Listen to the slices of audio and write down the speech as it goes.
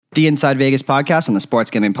The Inside Vegas podcast on the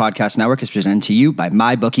Sports Gambling Podcast Network is presented to you by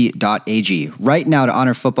MyBookie.ag. Right now, to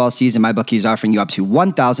honor football season, MyBookie is offering you up to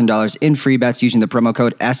 $1,000 in free bets using the promo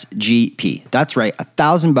code SGP. That's right,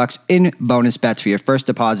 $1,000 in bonus bets for your first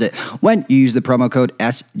deposit when you use the promo code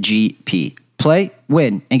SGP. Play,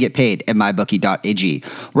 win, and get paid at MyBookie.ag.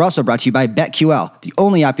 We're also brought to you by BetQL, the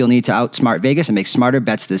only app you'll need to outsmart Vegas and make smarter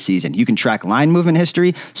bets this season. You can track line movement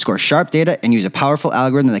history, score sharp data, and use a powerful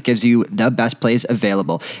algorithm that gives you the best plays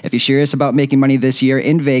available. If you're serious about making money this year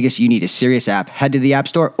in Vegas, you need a serious app. Head to the App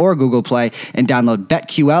Store or Google Play and download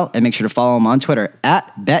BetQL, and make sure to follow them on Twitter at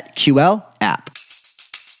BetQLApp.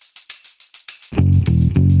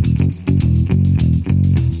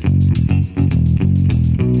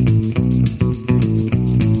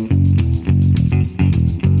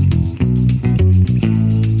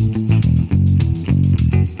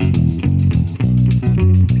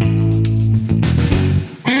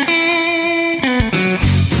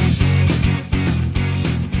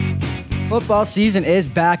 Football season is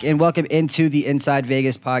back, and welcome into the Inside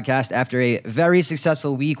Vegas podcast after a very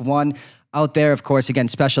successful week one out there. Of course, again,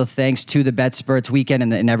 special thanks to the BetSperts weekend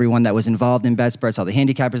and everyone that was involved in BetSperts, all the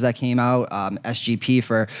handicappers that came out, SGP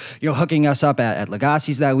for hooking us up at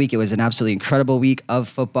Legacy's that week. It was an absolutely incredible week of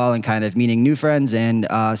football and kind of meeting new friends and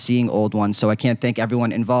seeing old ones. So I can't thank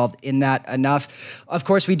everyone involved in that enough. Of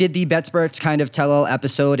course, we did the BetSperts kind of tell-all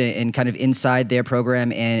episode and kind of inside their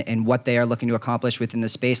program and what they are looking to accomplish within the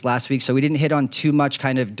space last week. So we didn't hit on too much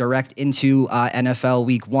kind of direct into NFL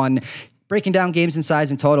week one, breaking down games and sides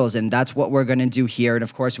and totals, and that's what we're going to do here. And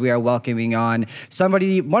of course, we are welcoming on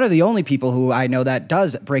one of the only people who I know that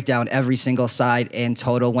does break down every single side and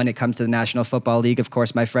total when it comes to the National Football League. Of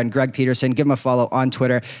course, my friend Greg Peterson. Give him a follow on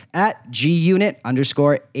Twitter at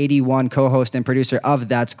 @GUnit_81, co-host and producer of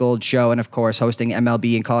That's Gold Show, and of course, hosting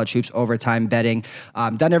MLB and college hoops overtime betting.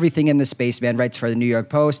 Done everything in the space, man. Writes for the New York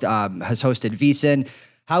Post, has hosted VSiN.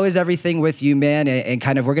 How is everything with you, man? And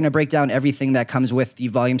kind of, we're going to break down everything that comes with the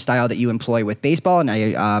volume style that you employ with baseball. And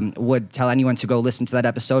I would tell anyone to go listen to that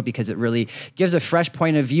episode because it really gives a fresh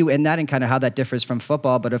point of view in that and kind of how that differs from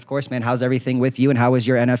football. But of course, man, how's everything with you, and how was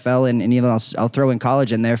your NFL and even I'll throw in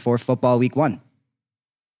college in there for football week one?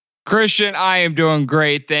 Christian, I am doing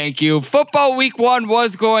great. Thank you. Football week one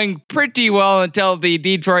was going pretty well until the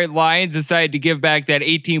Detroit Lions decided to give back that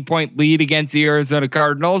 18-point lead against the Arizona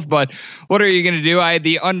Cardinals. But what are you going to do? I had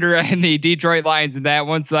the under and the Detroit Lions in that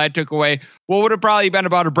one, so I took away what would have probably been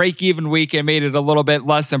about a break-even week and made it a little bit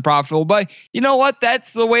less than profitable. But you know what?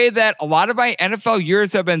 That's the way that a lot of my NFL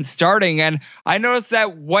years have been starting. And I noticed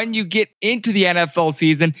that when you get into the NFL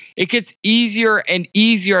season, it gets easier and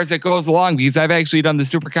easier as it goes along, because I've actually done the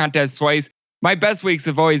Super Contest twice. My best weeks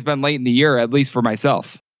have always been late in the year, at least for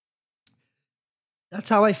myself. That's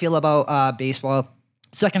how I feel about baseball.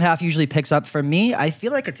 Second half usually picks up for me. I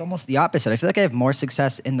feel like it's almost the opposite. I feel like I have more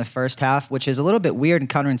success in the first half, which is a little bit weird and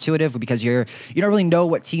counterintuitive because you don't really know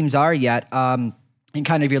what teams are yet. And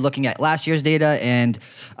kind of you're looking at last year's data and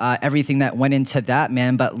everything that went into that,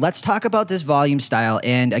 man. But let's talk about this volume style.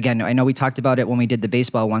 And again, I know we talked about it when we did the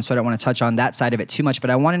baseball one, so I don't want to touch on that side of it too much, but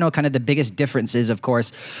I want to know kind of the biggest differences, of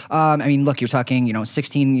course. I mean, look, you're talking,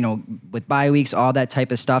 16, with bye weeks, all that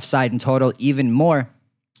type of stuff, side and total, even more.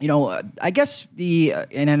 I guess an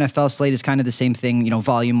NFL slate is kind of the same thing,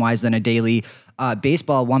 volume-wise than a daily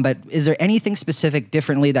baseball one. But is there anything specific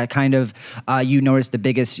differently that kind of you notice the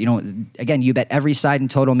biggest, again, you bet every side in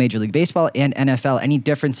total, Major League Baseball and NFL. Any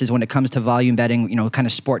differences when it comes to volume betting, kind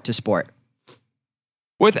of sport to sport?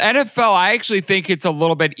 With NFL, I actually think it's a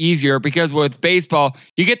little bit easier because with baseball,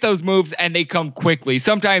 you get those moves and they come quickly.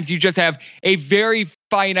 Sometimes you just have a very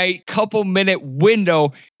finite couple-minute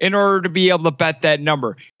window in order to be able to bet that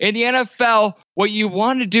number. In the NFL, what you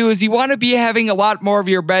want to do is you want to be having a lot more of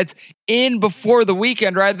your bets in before the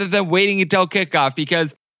weekend rather than waiting until kickoff,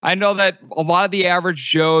 because I know that a lot of the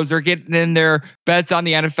average Joes are getting in their bets on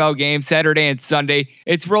the NFL game Saturday and Sunday.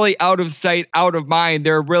 It's really out of sight, out of mind.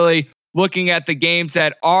 They're really looking at the games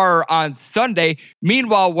that are on Sunday.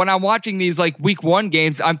 Meanwhile, when I'm watching these like week one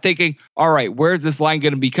games, I'm thinking, all right, where's this line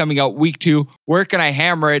going to be coming out week two? Where can I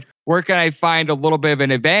hammer it? Where can I find a little bit of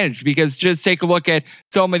an advantage? Because just take a look at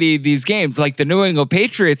so many of these games, like the New England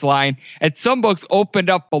Patriots line at some books opened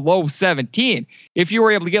up below 17. If you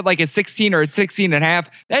were able to get like a 16 or a 16 and a half,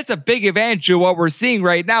 that's a big advantage to what we're seeing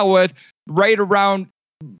right now with right around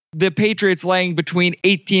the Patriots laying between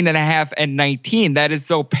 18 and a half and 19. That is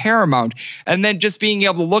so paramount. And then just being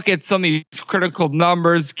able to look at some of these critical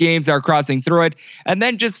numbers, games that are crossing through it, and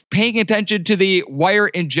then just paying attention to the wire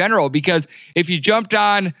in general. Because if you jumped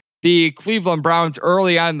on the Cleveland Browns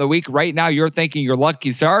early on in the week, right now you're thanking your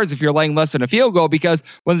lucky stars if you're laying less than a field goal, because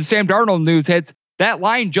when the Sam Darnold news hits, that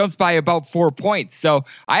line jumps by about 4 points. So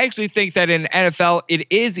I actually think that in NFL, it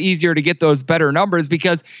is easier to get those better numbers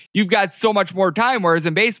because you've got so much more time. Whereas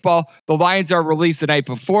in baseball, the lines are released the night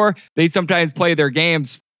before. They sometimes play their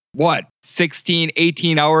games 16,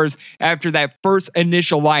 18 hours after that first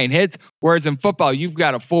initial line hits. Whereas in football, you've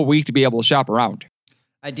got a full week to be able to shop around.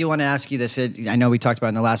 I do want to ask you this. I know we talked about it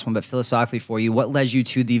in the last one, but philosophically for you, what led you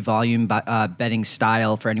to the volume betting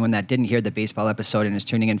style for anyone that didn't hear the baseball episode and is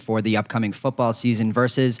tuning in for the upcoming football season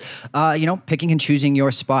versus, picking and choosing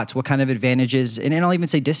your spots? What kind of advantages, and I'll even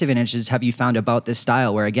say disadvantages, have you found about this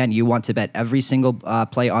style where, again, you want to bet every single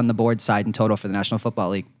play on the board side in total for the National Football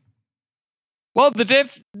League? Well,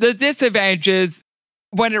 the disadvantage is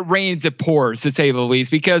when it rains, it pours, to say the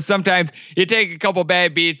least, because sometimes you take a couple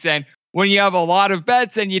bad beats, and when you have a lot of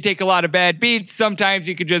bets and you take a lot of bad beats, sometimes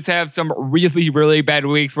you could just have some really, really bad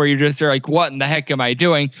weeks where you're just like, what in the heck am I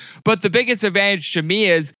doing? But the biggest advantage to me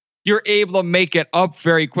is you're able to make it up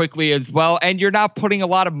very quickly as well. And you're not putting a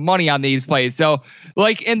lot of money on these plays. So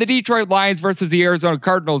like in the Detroit Lions versus the Arizona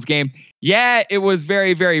Cardinals game, yeah, it was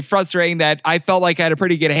very, very frustrating that I felt like I had a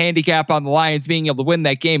pretty good handicap on the Lions being able to win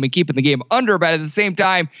that game and keeping the game under. But at the same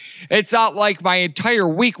time, it's not like my entire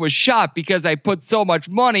week was shot because I put so much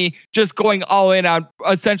money just going all in on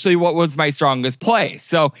essentially what was my strongest play.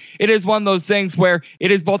 So it is one of those things where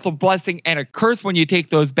it is both a blessing and a curse when you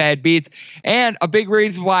take those bad beats. And a big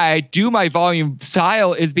reason why I do my volume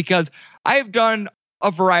style is because I've done a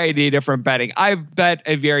variety of different betting. I've bet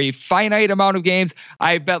a very finite amount of games.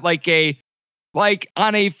 I bet like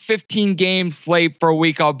on a 15 game slate for a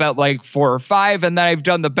week, I'll bet like 4 or 5. And then I've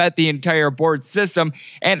done the bet the entire board system.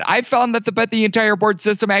 And I found that the bet the entire board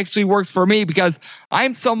system actually works for me because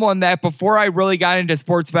I'm someone that before I really got into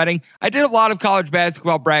sports betting, I did a lot of college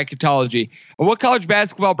basketball bracketology. And what college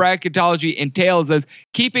basketball bracketology entails is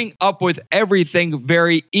keeping up with everything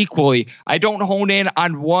very equally. I don't hone in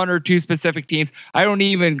on one or two specific teams. I don't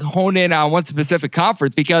even hone in on one specific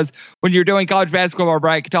conference because when you're doing college basketball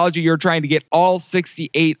bracketology, you're trying to get all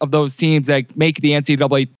 68 of those teams that make the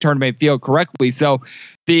NCAA tournament field correctly. So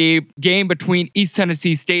the game between East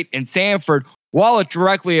Tennessee State and Samford, while it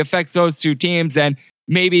directly affects those two teams and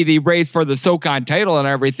maybe the race for the SoCon title and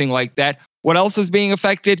everything like that, what else is being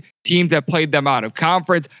affected? Teams that played them out of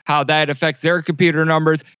conference, how that affects their computer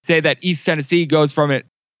numbers. Say that East Tennessee goes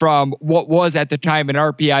from what was at the time an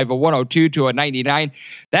RPI of a 102 to a 99.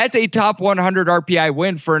 That's a top 100 RPI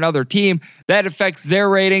win for another team. That affects their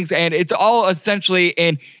ratings, and it's all essentially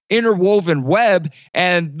an interwoven web.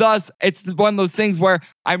 And thus, it's one of those things where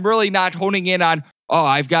I'm really not honing in on,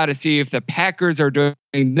 I've got to see if the Packers are doing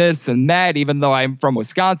this and that, even though I'm from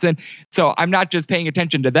Wisconsin. So I'm not just paying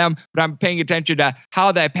attention to them, but I'm paying attention to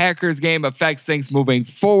how that Packers game affects things moving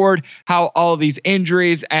forward, how all these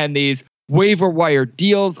injuries and these waiver wire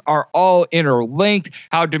deals are all interlinked,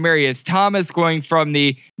 how Demaryius Thomas going from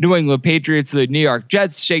the New England Patriots to the New York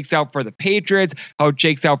Jets shakes out for the Patriots, how it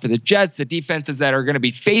shakes out for the Jets, the defenses that are going to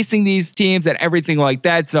be facing these teams and everything like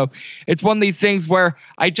that. So it's one of these things where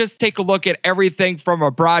I just take a look at everything from a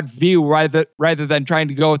broad view rather than trying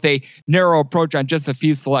to go with a narrow approach on just a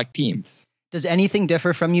few select teams. Does anything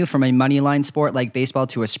differ from you from a money line sport like baseball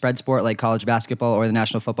to a spread sport like college basketball or the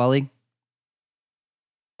National Football League?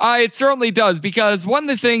 It certainly does, because one of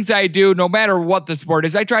the things I do, no matter what the sport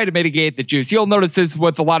is, I try to mitigate the juice. You'll notice this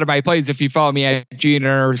with a lot of my plays if you follow me at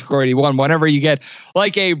G_81. Whenever you get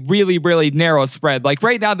like a really, really narrow spread, like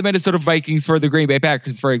right now, the Minnesota Vikings for the Green Bay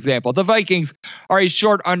Packers, for example, the Vikings are a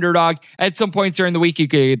short underdog. At some points during the week, you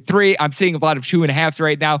could get 3. I'm seeing a lot of 2.5s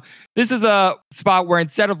right now. This is a spot where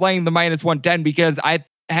instead of laying the -110, because I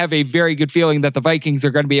have a very good feeling that the Vikings are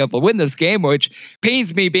going to be able to win this game, which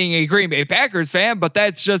pains me being a Green Bay Packers fan, but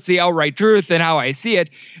that's just the outright truth and how I see it.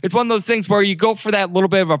 It's one of those things where you go for that little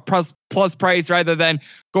bit of a plus price rather than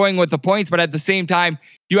going with the points, but at the same time,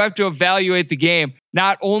 you have to evaluate the game.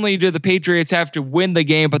 Not only do the Patriots have to win the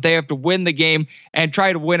game, but they have to win the game and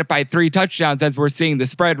try to win it by 3 touchdowns as we're seeing the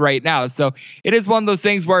spread right now. So it is one of those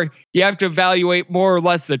things where you have to evaluate more or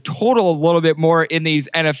less the total a little bit more in these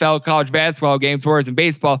NFL college basketball games, whereas in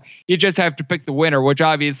baseball, you just have to pick the winner, which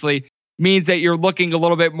obviously means that you're looking a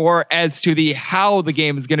little bit more as to the how the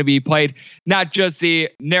game is going to be played, not just the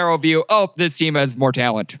narrow view, this team has more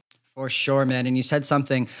talent. For sure, man. And you said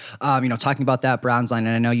something, talking about that Browns line,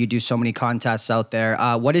 and I know you do so many contests out there.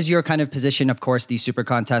 What is your kind of position? Of course, the super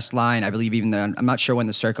contest line, I believe I'm not sure when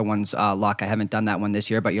the Circa one's lock. I haven't done that one this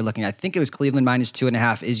year, but you're looking, I think it was Cleveland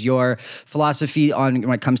 -2.5. Is your philosophy on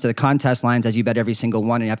when it comes to the contest lines, as you bet every single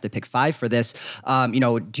one and you have to pick 5 for this,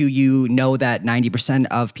 do you know that 90%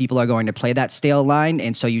 of people are going to play that stale line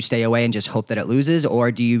and so you stay away and just hope that it loses?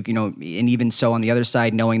 Or do you, and even so on the other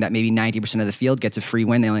side, knowing that maybe 90% of the field gets a free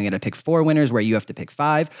win, they only get to pick 4 winners where you have to pick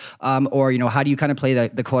 5, or how do you kind of play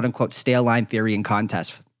the quote unquote stale line theory in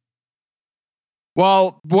contests?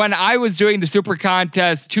 Well, when I was doing the super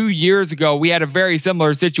contest 2 years ago, we had a very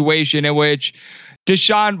similar situation in which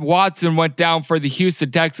Deshaun Watson went down for the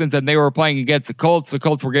Houston Texans and they were playing against the Colts. The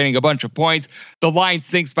Colts were getting a bunch of points. The line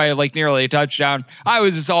sinks by like nearly a touchdown. I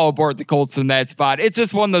was just all aboard the Colts in that spot. It's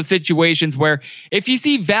just one of those situations where if you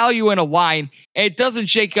see value in a line and it doesn't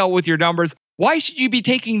shake out with your numbers, why should you be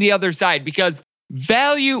taking the other side? Because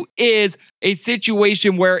value is a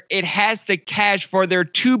situation where it has to cash for there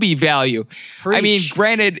to be value. Preach. I mean,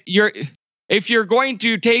 granted, if you're going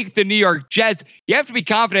to take the New York Jets, you have to be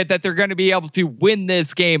confident that they're going to be able to win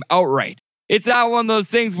this game outright. It's not one of those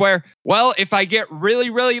things where, well, if I get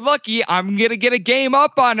really, really lucky, I'm going to get a game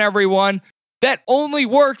up on everyone. That only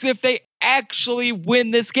works if they actually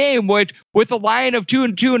win this game, which with a line of 2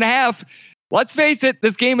 and 2.5, let's face it,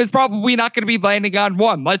 this game is probably not going to be landing on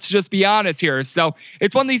 1. Let's just be honest here. So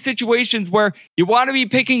it's one of these situations where you want to be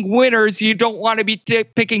picking winners. You don't want to be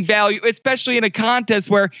picking value, especially in a contest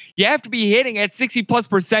where you have to be hitting at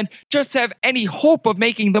 60+% just to have any hope of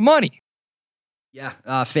making the money.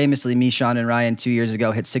 Yeah, famously, me, Sean, and Ryan 2 years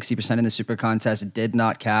ago hit 60% in the super contest, did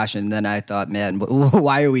not cash, and then I thought, man,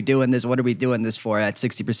 why are we doing this? What are we doing this for? At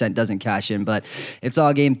 60% doesn't cash in, but it's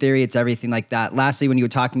all game theory. It's everything like that. Lastly, when you were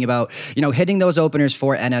talking about, hitting those openers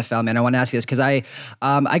for NFL, man, I want to ask you this because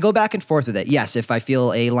I go back and forth with it. Yes, if I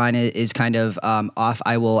feel a line is kind of off,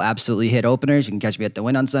 I will absolutely hit openers. You can catch me at the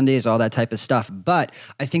win on Sundays, all that type of stuff. But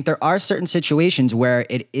I think there are certain situations where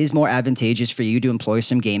it is more advantageous for you to employ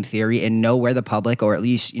some game theory and know where the public, or at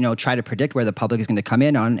least, try to predict where the public is going to come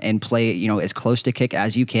in on and play, as close to kick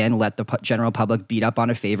as you can. Let the general public beat up on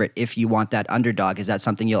a favorite if you want that underdog. Is that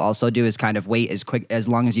something you'll also do, is kind of wait as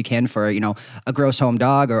long as you can for, a gross home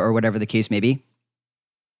dog or whatever the case may be?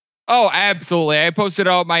 Oh, absolutely. I posted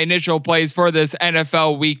out my initial plays for this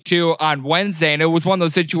NFL week 2 on Wednesday, and it was one of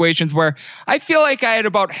those situations where I feel like I had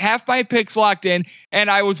about half my picks locked in, and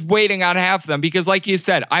I was waiting on half of them because, like you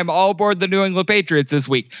said, I'm all aboard the New England Patriots this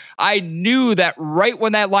week. I knew that right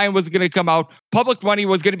when that line was going to come out, public money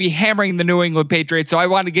was going to be hammering the New England Patriots, so I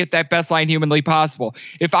wanted to get that best line humanly possible.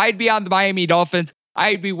 If I'd be on the Miami Dolphins,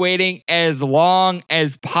 I'd be waiting as long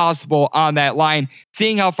as possible on that line,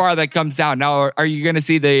 seeing how far that comes down. Now, are you going to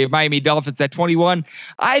see the Miami Dolphins at 21?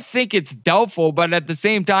 I think it's doubtful, but at the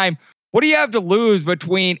same time, what do you have to lose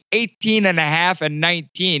between 18.5 and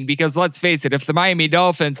 19? Because let's face it, if the Miami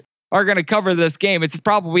Dolphins are going to cover this game, it's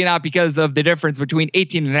probably not because of the difference between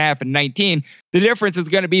 18.5 and 19. The difference is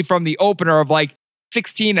going to be from the opener of like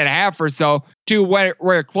 16.5 or so to where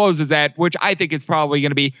it closes at, which I think is probably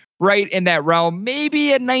going to be right in that realm,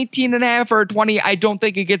 maybe at 19.5 or 20. I don't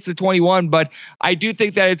think it gets to 21, but I do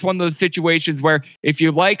think that it's one of those situations where if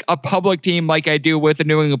you like a public team like I do with the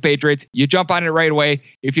New England Patriots, you jump on it right away.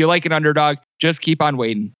 If you like an underdog, just keep on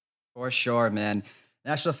waiting. For sure, man.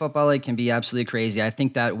 National Football League can be absolutely crazy. I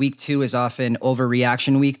think that week 2 is often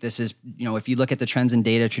overreaction week. This is, if you look at the trends and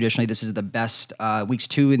data, traditionally this is the best. Weeks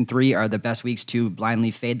 2 and 3 are the best weeks to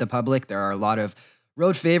blindly fade the public. There are a lot of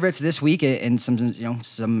road favorites this week and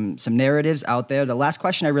some narratives out there. The last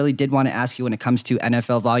question I really did want to ask you when it comes to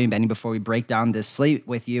NFL volume betting before we break down this slate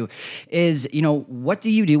with you is, what do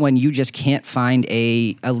you do when you just can't find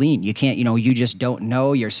a lean? You can't, you just don't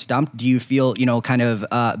know, you're stumped. Do you feel, kind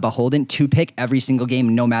of beholden to pick every single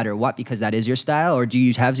game no matter what because that is your style? Or do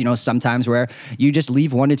you have, sometimes where you just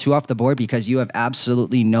leave 1 to 2 off the board because you have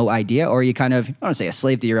absolutely no idea, or you kind of, I don't want to say a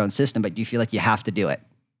slave to your own system, but do you feel like you have to do it?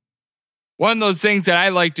 One of those things that I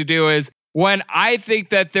like to do is when I think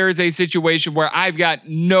that there's a situation where I've got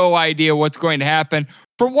no idea what's going to happen,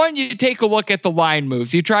 for one, you take a look at the line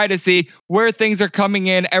moves. You try to see where things are coming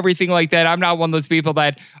in, everything like that. I'm not one of those people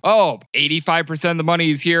that, 85% of the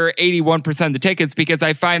money is here, 81% of the tickets, because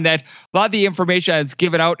I find that a lot of the information that's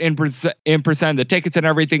given out in percent of the tickets and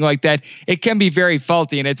everything like that, it can be very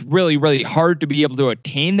faulty, and it's really, really hard to be able to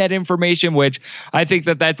attain that information, which I think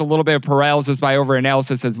that that's a little bit of paralysis by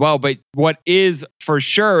overanalysis as well. But what is for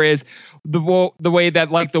sure is the way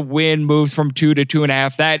that like the win moves from 2 to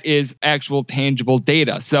 2.5, that is actual tangible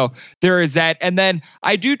data. So there is that. And then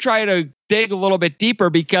I do try to dig a little bit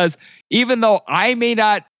deeper because even though I may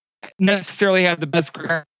not necessarily have the best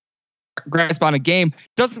grasp on a game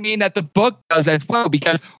doesn't mean that the book does as well,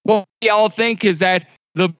 because what we all think is that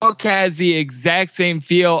the book has the exact same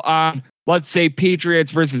feel on, let's say,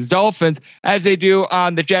 Patriots versus Dolphins as they do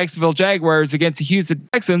on the Jacksonville Jaguars against the Houston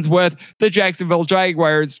Texans, with the Jacksonville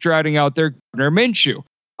Jaguars trotting out their Gardner Minshew.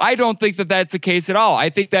 I don't think that that's the case at all. I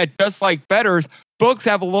think that just like bettors, books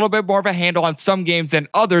have a little bit more of a handle on some games than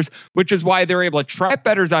others, which is why they're able to trap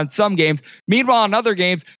bettors on some games. Meanwhile, in other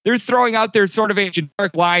games, they're throwing out their sort of a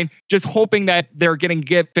generic line, just hoping that they're going to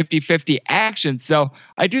get 50-50 action. So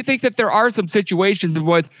I do think that there are some situations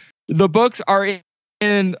with the books are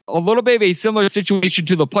in a little bit of a similar situation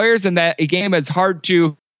to the players, in that a game is hard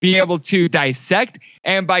to be able to dissect.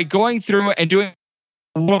 And by going through and doing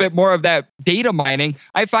a little bit more of that data mining,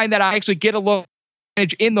 I find that I actually get a little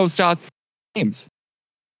edge in those toss games.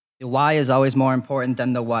 The why is always more important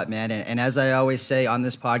than the what, man. And as I always say on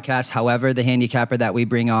this podcast, however the handicapper that we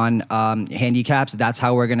bring on handicaps, that's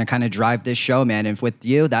how we're going to kind of drive this show, man. And with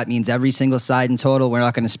you, that means every single side in total. We're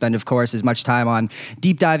not going to spend, of course, as much time on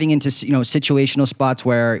deep diving into, situational spots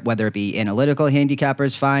where, whether it be analytical handicapper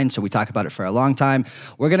is fine. So we talk about it for a long time.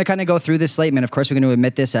 We're going to kind of go through this slate, man. Of course, we're going to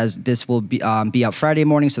admit this, as this will be out Friday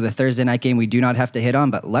morning. So the Thursday night game we do not have to hit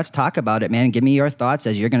on, but let's talk about it, man. Give me your thoughts,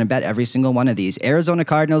 as you're going to bet every single one of these. Arizona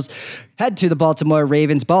Cardinals head to the Baltimore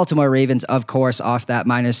Ravens. Baltimore Ravens, of course, off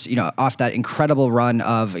that incredible run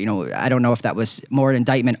of, I don't know if that was more an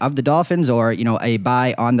indictment of the Dolphins or, a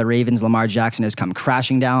buy on the Ravens. Lamar Jackson has come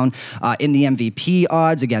crashing down in the MVP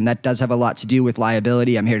odds. Again, that does have a lot to do with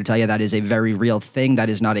liability. I'm here to tell you that is a very real thing. That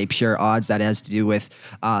is not a pure odds. That has to do with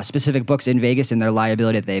specific books in Vegas and their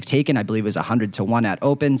liability that they've taken. I believe it was 100-1 at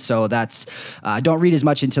open. So that's, don't read as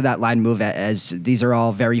much into that line move, as these are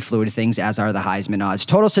all very fluid things, as are the Heisman odds.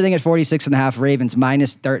 Total sitting at 46.5, Ravens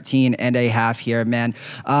minus 13.5 here, man.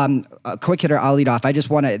 A quick hitter, I'll lead off. I just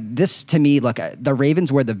want to, this to me, look, the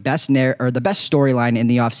Ravens were the best storyline in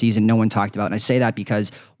the offseason no one talked about. And I say that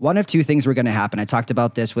because one of two things were going to happen. I talked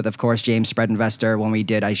about this with, of course, James Spread Investor when we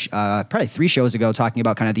did probably 3 shows ago, talking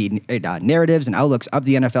about kind of the narratives and outlooks of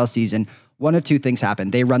the NFL season. One of two things happen.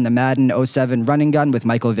 They run the Madden 07 running gun with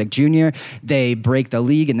Michael Vick Jr. They break the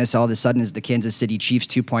league, and this all of a sudden is the Kansas City Chiefs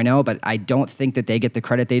 2.0, but I don't think that they get the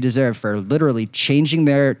credit they deserve for literally changing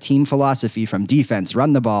their team philosophy from defense,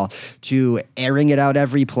 run the ball, to airing it out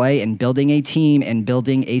every play and building a team and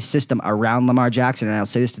building a system around Lamar Jackson. And I'll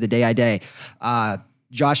say this to the day I die.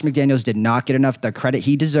 Josh McDaniels did not get enough the credit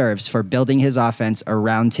he deserves for building his offense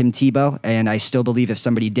around Tim Tebow. And I still believe if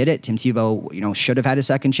somebody did it, Tim Tebow, should have had a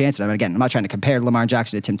second chance. And again, I'm not trying to compare Lamar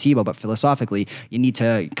Jackson to Tim Tebow, but philosophically, you need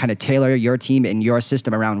to kind of tailor your team and your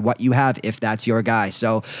system around what you have if that's your guy.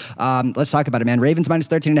 So let's talk about it, man. Ravens minus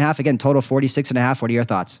 13.5. Again, total 46.5. What are your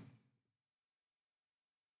thoughts?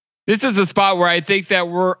 This is a spot where I think that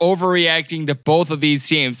we're overreacting to both of these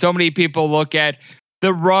teams. So many people look at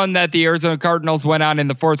the run that the Arizona Cardinals went on in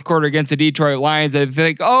the fourth quarter against the Detroit Lions and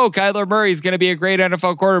think, oh, Kyler Murray is going to be a great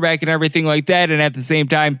NFL quarterback and everything like that. And at the same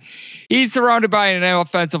time, he's surrounded by an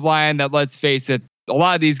offensive line that, let's face it, a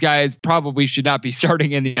lot of these guys probably should not be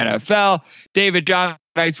starting in the NFL. David Johnson,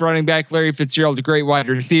 nice running back. Larry Fitzgerald, a great wide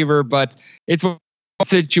receiver, but it's one of those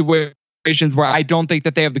situations where I don't think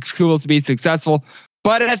that they have the tools to be successful.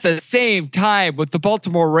 But at the same time, with the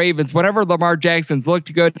Baltimore Ravens, whenever Lamar Jackson's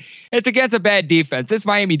looked good, it's against a bad defense. This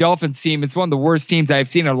Miami Dolphins team is one of the worst teams I've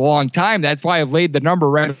seen in a long time. That's why I've laid the number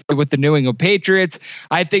right with the New England Patriots.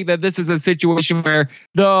 I think that this is a situation where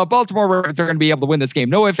the Baltimore Ravens are going to be able to win this game.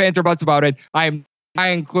 No ifs, ands, or buts about it. I'm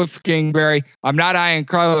high on Cliff Kingsbury. I'm not high on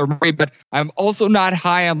Kyler Murray, but I'm also not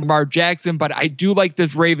high on Lamar Jackson. But I do like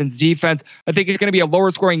this Ravens defense. I think it's going to be a lower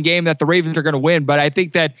scoring game that the Ravens are going to win. But I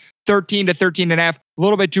think that 13 to 13.5, a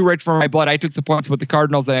little bit too rich for my blood. I took the points with the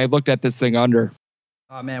Cardinals and I looked at this thing under.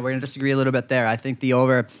 Oh man, we're going to disagree a little bit there. I think the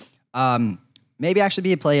over maybe actually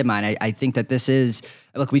be a play of mine. I think that this is,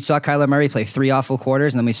 look, we saw Kyler Murray play 3 awful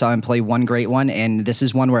quarters and then we saw him play 1 great one. And this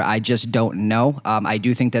is one where I just don't know. I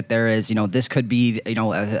do think that there is, this could be,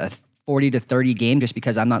 a 40 to 30 game, just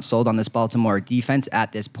because I'm not sold on this Baltimore defense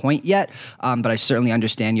at this point yet. But I certainly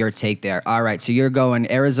understand your take there. All right. So you're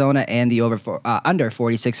going Arizona and the under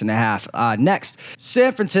 46.5. Next,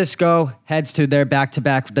 San Francisco heads to their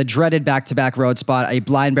the dreaded back-to-back road spot, a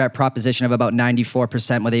blind bet proposition of about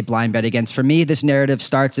 94% with a blind bet against. For me, this narrative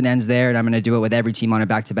starts and ends there, and I'm going to do it with every team on a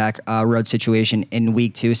back-to-back road situation in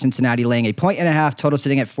week 2. Cincinnati laying 1.5, total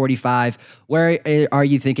sitting at 45. Where are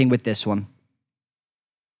you thinking with this one?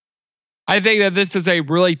 I think that this is a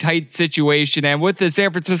really tight situation. And with the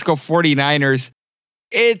San Francisco 49ers,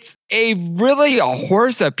 It's a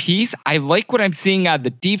horse apiece. I like what I'm seeing on the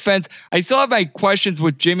defense. I still have my questions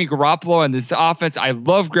with Jimmy Garoppolo and this offense. I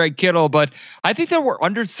love Greg Kittle, but I think that we're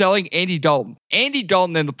underselling Andy Dalton. Andy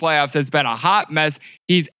Dalton in the playoffs has been a hot mess.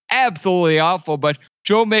 He's absolutely awful, but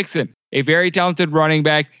Joe Mixon, a very talented running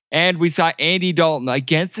back, and we saw Andy Dalton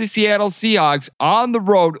against the Seattle Seahawks on the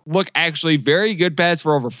road look actually very good pass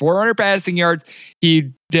for over 400 passing yards.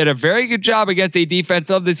 He did a very good job against a defense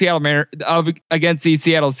of the against the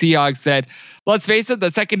Seattle Seahawks that, let's face it,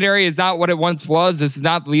 the secondary is not what it once was. This is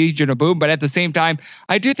not the Legion of Boom, but at the same time,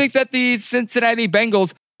 I do think that the Cincinnati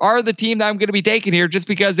Bengals are the team that I'm going to be taking here just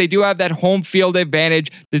because they do have that home field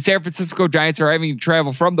advantage. The San Francisco Giants are having to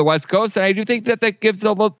travel from the West Coast, and I do think that gives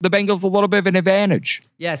the Bengals a little bit of an advantage.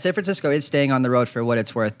 Yeah, San Francisco is staying on the road for what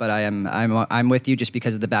it's worth, but I'm with you just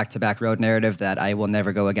because of the back-to-back road narrative that I will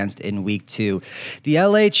never go against in week 2. The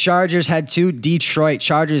LA Chargers head to Detroit.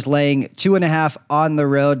 Chargers laying 2.5 on the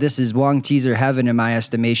road. This is Wong teaser heaven in my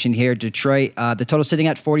estimation here. Detroit, the total sitting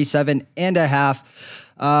at 47.5.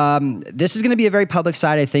 This is going to be a very public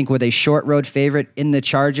side, I think, with a short road favorite in the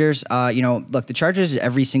Chargers. Look, the Chargers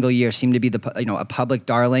every single year seem to be a public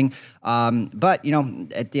darling. But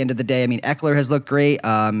at the end of the day, I mean, Eckler has looked great.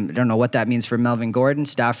 I don't know what that means for Melvin Gordon.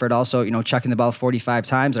 Stafford also, chucking the ball 45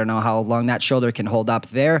 times. I don't know how long that shoulder can hold up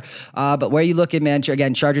there. But where you looking, man?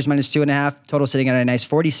 Again, Chargers minus 2.5, total sitting at a nice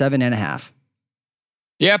 47.5.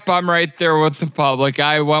 Yep, I'm right there with the public.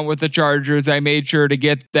 I went with the Chargers. I made sure to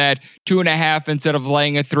get that 2.5 instead of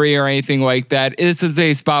laying a 3 or anything like that. This is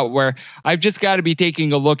a spot where I've just got to be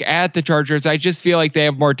taking a look at the Chargers. I just feel like they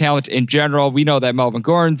have more talent in general. We know that Melvin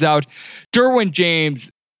Gordon's out. Derwin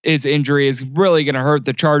James, his injury is really going to hurt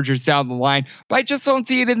the Chargers down the line, but I just don't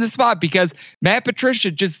see it in the spot because Matt Patricia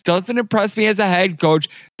just doesn't impress me as a head coach.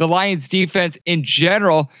 The Lions defense in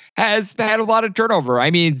general has had a lot of turnover. I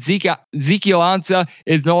mean, Ezekiel Ansah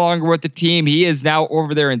is no longer with the team. He is now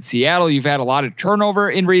over there in Seattle. You've had a lot of turnover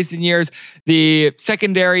in recent years. The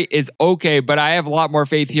secondary is okay, but I have a lot more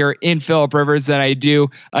faith here in Phillip Rivers than I do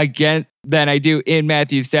in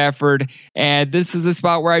Matthew Stafford. And this is a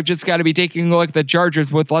spot where I've just got to be taking a look at the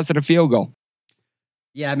Chargers with less than a field goal.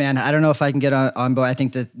 Yeah, man, I don't know if I can get on board. I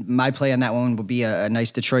think that my play on that one will be a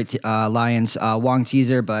nice Detroit Lions Wong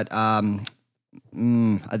teaser, but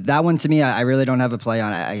that one to me, I really don't have a play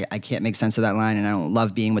on. I can't make sense of that line, and I don't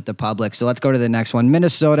love being with the public. So let's go to the next one.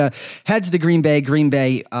 Minnesota heads to Green Bay. Green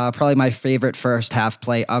Bay, probably my favorite first half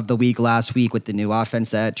play of the week last week with the new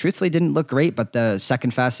offense that truthfully didn't look great, but the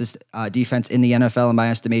second fastest defense in the NFL, in my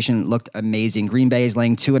estimation, looked amazing. Green Bay is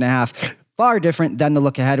laying 2.5. Far different than the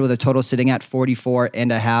look ahead with a total sitting at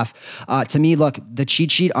 44.5. To me, look, the cheat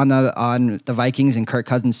sheet on the Vikings and Kirk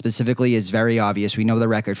Cousins specifically is very obvious. We know the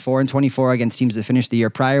record, 4-24 against teams that finished the year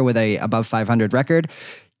prior with a above 500 record.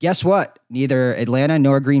 Guess what? Neither Atlanta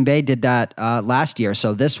nor Green Bay did that last year.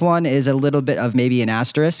 So this one is a little bit of maybe an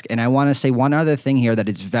asterisk. And I want to say one other thing here that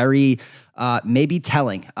is very maybe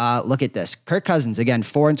telling. Look at this. Kirk Cousins, again,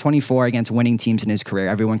 4-24 against winning teams in his career.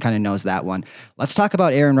 Everyone kind of knows that one. Let's talk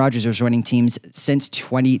about Aaron Rodgers' winning teams since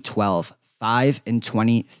 2012.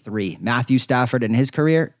 5-23. Matthew Stafford in his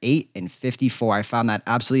career, 8-54. I found that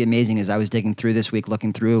absolutely amazing as I was digging through this week,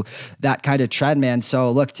 looking through that kind of trend, man. So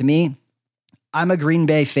look, to me, I'm a Green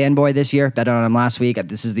Bay fanboy this year. Bet on them last week.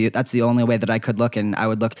 That's the only way that I could look, and I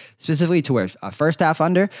would look specifically to where first half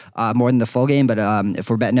under more than the full game. But if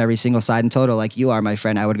we're betting every single side in total, like you are, my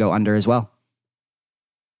friend, I would go under as well.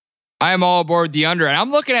 I am all aboard the under, and I'm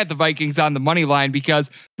looking at the Vikings on the money line because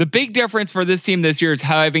the big difference for this team this year is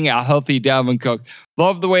having a healthy Dalvin Cook.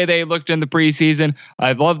 Love the way they looked in the preseason.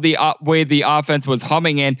 I love the way the offense was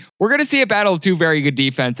humming in. We're going to see a battle of two very good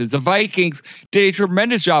defenses. The Vikings did a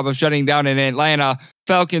tremendous job of shutting down an Atlanta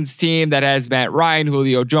Falcons team that has Matt Ryan,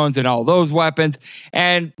 Julio Jones, and all those weapons.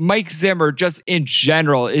 And Mike Zimmer, just in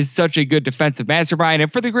general, is such a good defensive mastermind.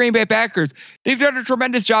 And for the Green Bay Packers, they've done a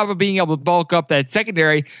tremendous job of being able to bulk up that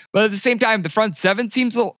secondary. But at the same time, the front seven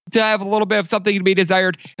seems to have a little bit of something to be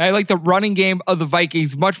desired. And I like the running game of the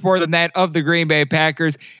Vikings much more than that of the Green Bay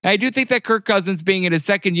Packers. And I do think that Kirk Cousins being in his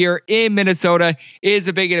second year in Minnesota is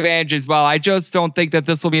a big advantage as well. I just don't think that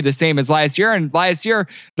this will be the same as last year. And last year,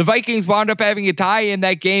 the Vikings wound up having a tie in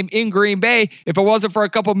that game in Green Bay. If it wasn't for a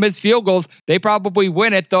couple missed field goals, they probably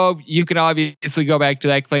win it, though. You can obviously go back to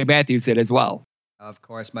that Clay Matthews hit as well. Of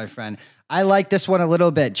course, my friend. I like this one a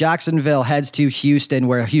little bit. Jacksonville heads to Houston,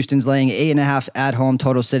 where Houston's laying 8.5 at home,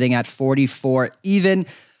 total sitting at 44 even.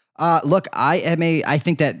 Look, I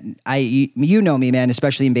think that you know me, man,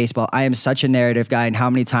 especially in baseball. I am such a narrative guy. And how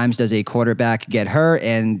many times does a quarterback get hurt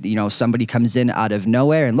and, somebody comes in out of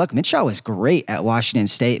nowhere? And look, Mitchell was great at Washington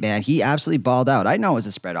State, man. He absolutely balled out. I know it was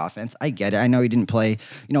a spread offense. I get it. I know he didn't play,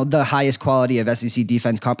 the highest quality of SEC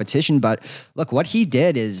defense competition, but look, what he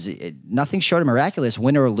did is nothing short of miraculous,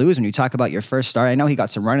 win or lose. When you talk about your first start, I know he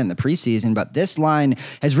got some run in the preseason, but this line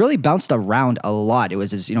has really bounced around a lot. It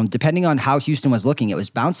was, depending on how Houston was looking, it was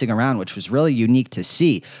bouncing around, which was really unique to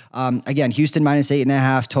see. Again, Houston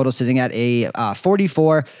 -8.5, total sitting at a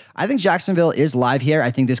 44. I think Jacksonville is live here.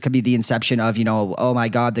 I think this could be the inception of, oh my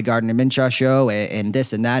God, the Gardner Minshew show and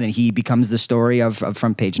this and that. And he becomes the story of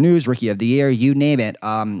front page news, rookie of the year, you name it.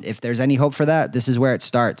 If there's any hope for that, this is where it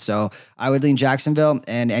starts. So I would lean Jacksonville,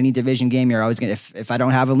 and any division game, you're always going to, if I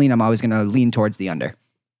don't have a lean, I'm always going to lean towards the under.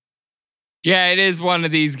 Yeah, it is one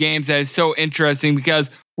of these games that is so interesting because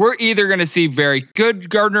we're either going to see very good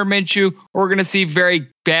Gardner Minshew or we're going to see very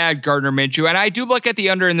bad Gardner Minshew. And I do look at the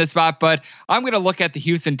under in this spot, but I'm going to look at the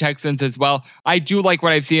Houston Texans as well. I do like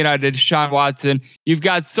what I've seen out of Deshaun Watson. You've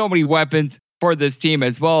got so many weapons for this team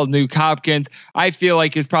as well. Nuke Hopkins, I feel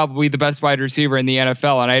like, is probably the best wide receiver in the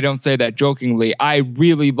NFL. And I don't say that jokingly. I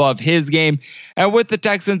really love his game. And with the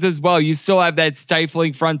Texans as well, you still have that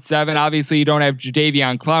stifling front seven. Obviously, you don't have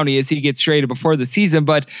Jadeveon Clowney as he gets traded before the season.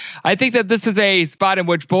 But I think that this is a spot in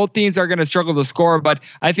which both teams are going to struggle to score. But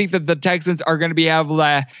I think that the Texans are going to be able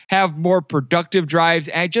to have more productive drives.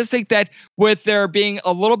 And I just think that with there being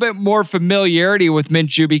a little bit more familiarity with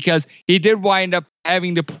Minshew, because he did wind up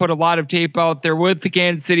having to put a lot of tape out there with the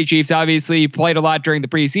Kansas City Chiefs. Obviously, he played a lot during the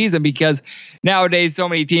preseason because nowadays so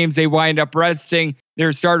many teams, they wind up resting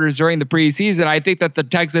their starters during the preseason. I think that the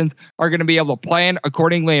Texans are going to be able to plan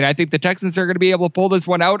accordingly. And I think the Texans are going to be able to pull this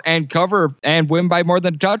one out and cover and win by more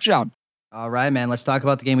than a touchdown. All right, man. Let's talk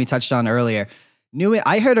about the game we touched on earlier.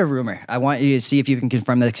 I heard a rumor. I want you to see if you can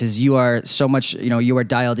confirm this, because you are so much, you are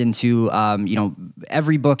dialed into,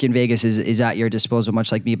 every book in Vegas is at your disposal,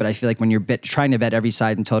 much like me. But I feel like when you're trying to bet every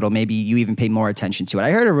side in total, maybe you even pay more attention to it.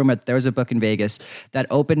 I heard a rumor that there was a book in Vegas that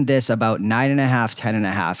opened this about 9.5,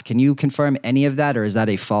 10.5. Can you confirm any of that, or is that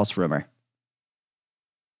a false rumor?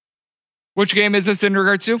 Which game is this in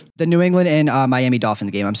regards to? The New England and Miami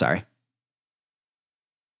Dolphins game. I'm sorry.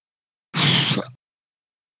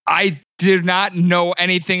 I did not know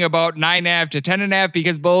anything about 9.5 to 10.5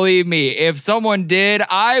 because, believe me, if someone did,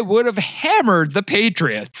 I would have hammered the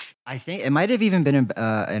Patriots. I think it might have even been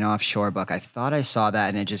an offshore book. I thought I saw that,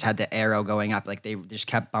 and it just had the arrow going up. Like they just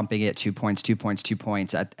kept bumping it 2 points, 2 points, 2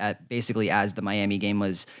 points at basically as the Miami game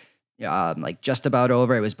was like just about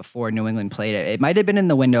over. It was before New England played it. It might have been in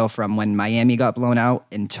the window from when Miami got blown out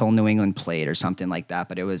until New England played or something like that.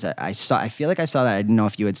 But it was, I feel like I saw that. I didn't know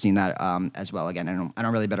if you had seen that as well. Again, I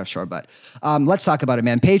don't really bet offshore, but let's talk about it,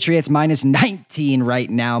 man. Patriots -19 right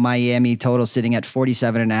now. Miami total sitting at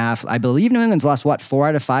 47.5. I believe New England's lost 4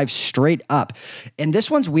 out of 5 straight up. And this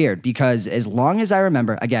one's weird because as long as I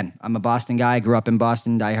remember, again, I'm a Boston guy, grew up in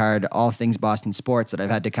Boston, diehard, all things Boston sports that I've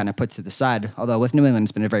had to kind of put to the side. Although with New England,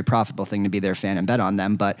 it's been a very profitable thing to be their fan and bet on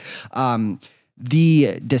them. But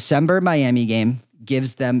the December Miami game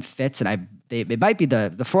gives them fits, and it might be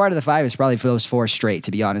the 4 out of the 5 is probably for those 4 straight,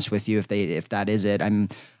 to be honest with you, if that is it.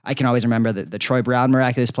 I can always remember the Troy Brown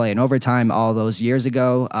miraculous play in overtime all those years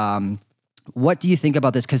ago. What do you think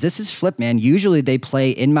about this? Because this is flipped, man. Usually they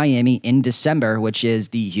play in Miami in December, which is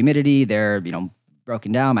the humidity. They're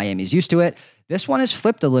broken down. Miami's used to it. This one is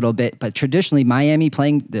flipped a little bit, but traditionally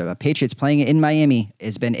the Patriots playing in Miami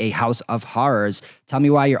has been a house of horrors. Tell me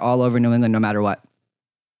why you're all over New England no matter what.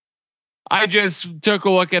 I just took a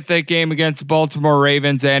look at that game against the Baltimore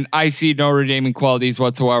Ravens, and I see no redeeming qualities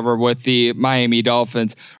whatsoever with the Miami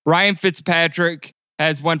Dolphins. Ryan Fitzpatrick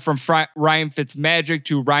has went from Ryan Fitzmagic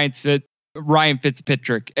to Ryan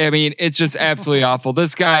Fitzpatrick. I mean, it's just absolutely awful.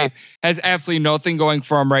 This guy has absolutely nothing going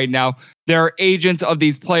for him right now. There are agents of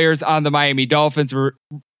these players on the Miami Dolphins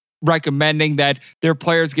recommending that their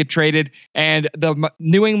players get traded, and the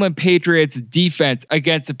New England Patriots defense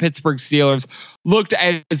against the Pittsburgh Steelers looked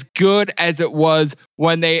as good as it was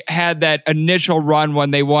when they had that initial run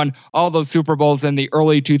when they won all those Super Bowls in the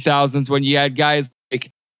early 2000s, when you had guys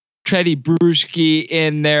like Teddy Bruschi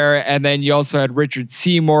in there, and then you also had Richard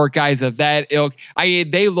Seymour, guys of that ilk.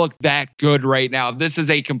 They look that good right now. This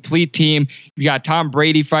is a complete team. You got Tom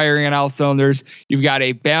Brady firing on all cylinders. You've got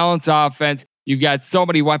a balanced offense. You've got so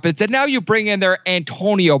many weapons, and now you bring in there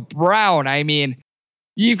Antonio Brown. I mean,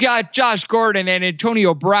 you've got Josh Gordon and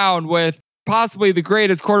Antonio Brown with possibly the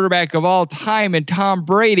greatest quarterback of all time and Tom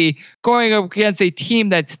Brady going up against a team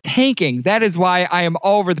that's tanking. That is why I am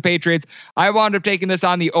all over the Patriots. I wound up taking this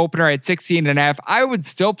on the opener at 16.5. I would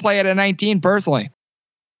still play it at 19 personally.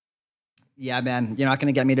 Yeah, man, you're not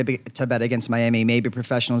going to get me to bet against Miami. Maybe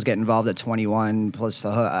professionals get involved at 21 plus the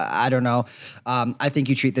I don't know. I think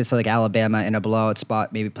you treat this like Alabama in a blowout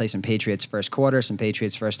spot. Maybe play some Patriots first quarter, some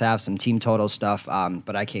Patriots first half, some team total stuff.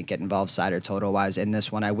 But I can't get involved side or total wise in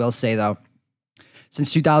this one. I will say though,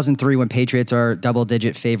 since 2003, when Patriots are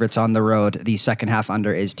double-digit favorites on the road, the second half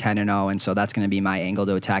under is 10-0, and so that's going to be my angle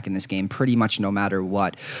to attack in this game pretty much no matter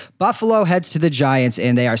what. Buffalo heads to the Giants,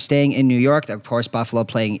 and they are staying in New York. Of course, Buffalo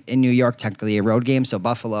playing in New York, technically a road game, so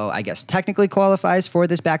Buffalo, I guess, technically qualifies for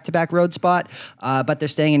this back-to-back road spot, but they're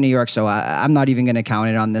staying in New York, so I'm not even going to count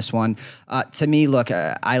it on this one. To me, look,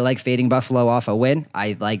 I like fading Buffalo off a win.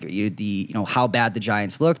 I like how bad the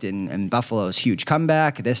Giants looked, and Buffalo's huge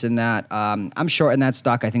comeback, this and that. I'm short in that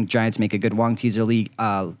stock. I think Giants make a good Wong teaser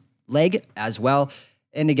leg as well.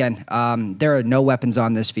 And again, there are no weapons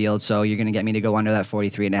on this field, so you're going to get me to go under that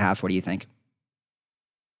 43.5. What do you think?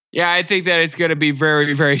 Yeah, I think that it's going to be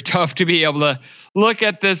very, very tough to be able to look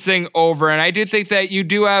at this thing over. And I do think that you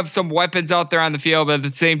do have some weapons out there on the field, but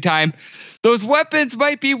at the same time, those weapons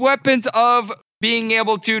might be weapons of being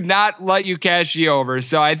able to not let you cash the over.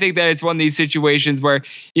 So I think that it's one of these situations where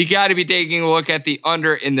you got to be taking a look at the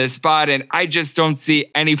under in this spot. And I just don't see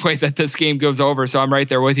any way that this game goes over. So I'm right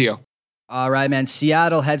there with you. All right, man.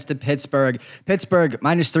 Seattle heads to Pittsburgh. Pittsburgh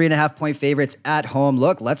minus 3.5 point favorites at home.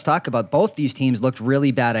 Look, let's talk about both these teams looked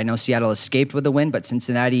really bad. I know Seattle escaped with a win, but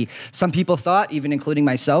Cincinnati, some people thought, even including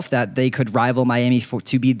myself, that they could rival Miami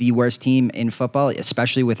to be the worst team in football,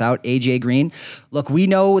 especially without AJ Green. Look, we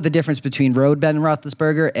know the difference between road Ben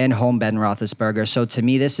Roethlisberger and home Ben Roethlisberger. So to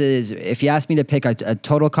me, this is, if you ask me to pick a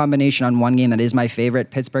total combination on one game, that is my favorite.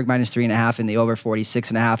 Pittsburgh minus 3.5 and the over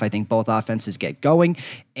 46.5. I think both offenses get going.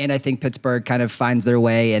 And I think Pittsburgh kind of finds their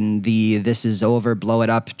way, and the this is over, blow it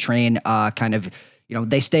up train kind of,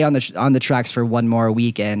 they stay on the tracks for one more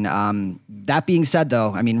week. And that being said,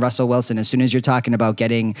 though, I mean, Russell Wilson, as soon as you're talking about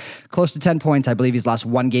getting close to 10 points, I believe he's lost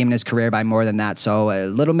one game in his career by more than that. So a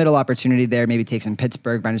little middle opportunity there. Maybe take some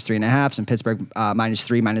Pittsburgh minus 3.5, some Pittsburgh minus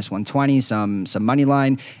 3, minus 120, some money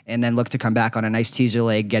line, and then look to come back on a nice teaser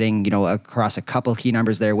leg, getting across a couple key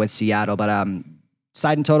numbers there with Seattle. But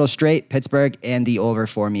side and total straight, Pittsburgh and the over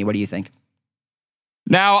for me. What do you think?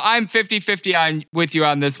 Now, I'm 50-50 with you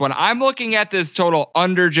on this one. I'm looking at this total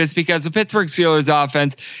under just because the Pittsburgh Steelers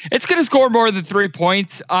offense, it's going to score more than 3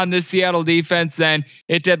 points on the Seattle defense than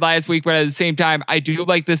it did last week. But at the same time, I do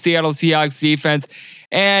like the Seattle Seahawks defense.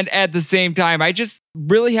 And at the same time, I just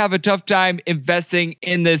really have a tough time investing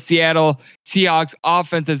in the Seattle Seahawks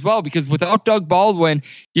offense as well, because without Doug Baldwin,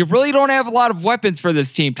 you really don't have a lot of weapons for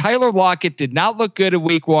this team. Tyler Lockett did not look good in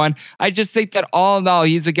week one. I just think that all in all,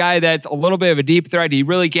 he's a guy that's a little bit of a deep threat. He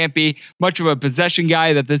really can't be much of a possession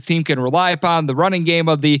guy that this team can rely upon. The running game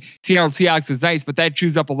of the Seattle Seahawks is nice, but that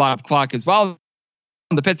chews up a lot of clock as well.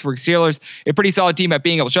 The Pittsburgh Steelers, a pretty solid team at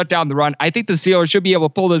being able to shut down the run. I think the Steelers should be able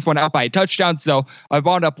to pull this one out by a touchdown. So I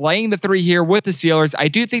wound up laying the 3 here with the Steelers. I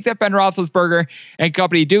do think that Ben Roethlisberger and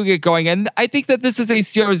company do get going. And I think that this is a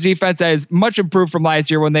Steelers defense that is much improved from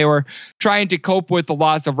last year when they were trying to cope with the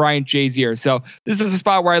loss of Ryan Shazier. So this is a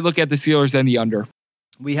spot where I look at the Steelers and the under.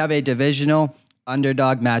 We have a divisional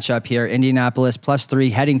underdog matchup here. Indianapolis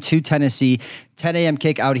 +3 heading to Tennessee. 10 a.m.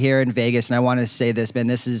 kick out here in Vegas. And I want to say this, Ben,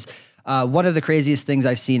 this is one of the craziest things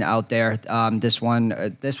I've seen out there. This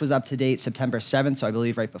was up to date September 7th, so I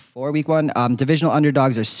believe right before week one. Divisional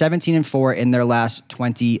underdogs are 17-4 in their last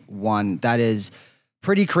 21. That is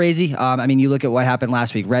pretty crazy. I mean, you look at what happened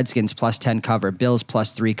last week. Redskins +10 cover, Bills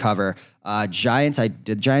 +3 cover, Giants.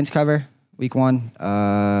 Did Giants cover week one?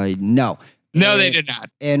 No. No, they did not.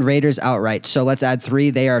 And Raiders outright. So let's add 3.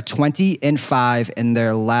 They are 20-5 in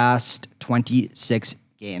their last 26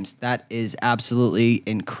 games. That is absolutely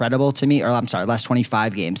incredible to me. Or I'm sorry, last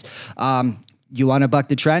 25 games. You want to buck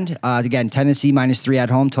the trend? Again, Tennessee -3 at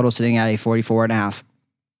home, total sitting at a 44.5.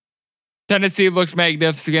 Tennessee looked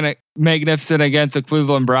magnificent against the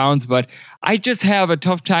Cleveland Browns, but I just have a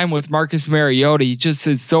tough time with Marcus Mariota. He just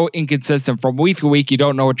is so inconsistent from week to week. You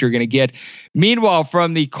don't know what you're going to get. Meanwhile,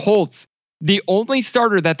 from the Colts, the only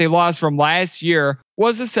starter that they lost from last year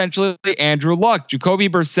was essentially Andrew Luck. Jacoby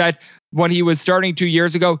Brissett, when he was starting 2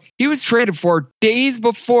 years ago, he was traded for days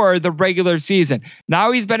before the regular season.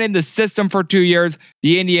 Now he's been in the system for 2 years.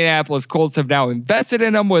 The Indianapolis Colts have now invested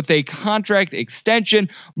in him with a contract extension.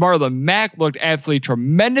 Marlon Mack looked absolutely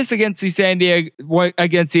tremendous against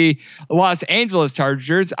the Los Angeles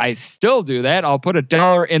Chargers. I still do that. I'll put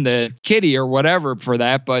 $1 in the kitty or whatever for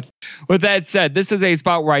that. But with that said, this is a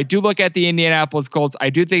spot where I do look at the Indianapolis Colts. I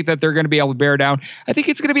do think that they're going to be able to bear down. I think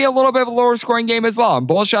it's going to be a little bit of a lower scoring game as well. I'm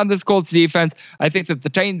bullish on this Colts defense. I think that the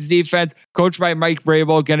Titans defense, coached by Mike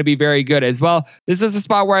Vrabel, going to be very good as well. This is a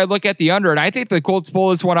spot where I look at the under, and I think the Colts pull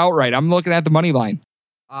this one outright. I'm looking at the money line.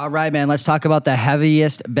 All right, man. Let's talk about the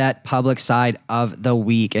heaviest bet public side of the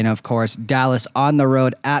week. And of course, Dallas on the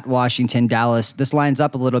road at Washington. Dallas, this lines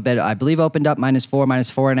up a little bit. I believe opened up -4,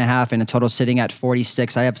 -4.5, and a total sitting at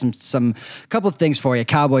 46. I have some couple of things for you.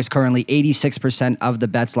 Cowboys currently 86% of the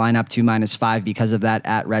bets line up to -5 because of that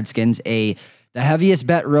at Redskins. The heaviest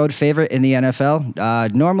bet road favorite in the NFL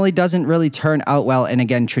normally doesn't really turn out well. And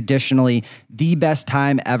again, traditionally, the best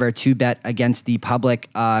time ever to bet against the public,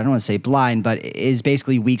 I don't want to say blind, but is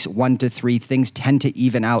basically weeks 1 to 3. Things tend to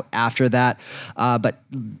even out after that. But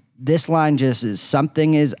this line just is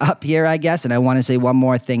something is up here, I guess. And I want to say one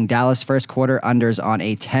more thing. Dallas first quarter unders on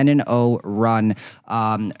a 10-0 run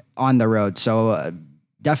on the road. So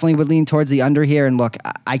definitely would lean towards the under here. And look,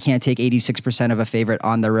 I can't take 86% of a favorite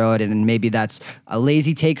on the road. And maybe that's a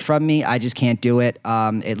lazy take from me. I just can't do it.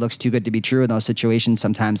 It looks too good to be true in those situations.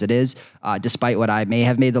 Sometimes it is, despite what I may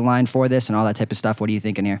have made the line for this and all that type of stuff. What are you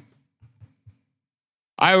thinking here?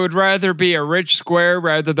 I would rather be a rich square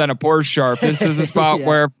rather than a poor sharp. This is a spot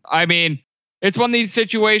where, I mean, it's one of these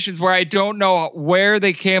situations where I don't know where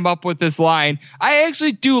they came up with this line. I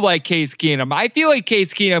actually do like Case Keenum. I feel like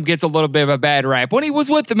Case Keenum gets a little bit of a bad rap. When he was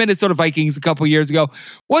with the Minnesota Vikings a couple years ago,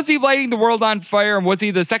 was he lighting the world on fire? And was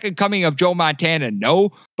he the second coming of Joe Montana?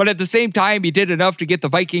 No. But at the same time, he did enough to get the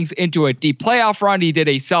Vikings into a deep playoff run. He did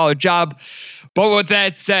a solid job. But with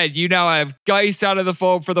that said, you now have Geis out of the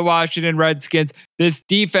fold for the Washington Redskins. This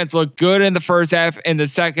defense looked good in the first half. In the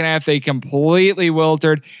second half, they completely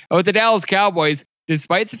wilted. And with the Dallas Cowboys,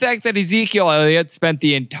 despite the fact that Ezekiel Elliott spent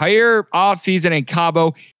the entire offseason in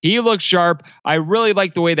Cabo, he looked sharp. I really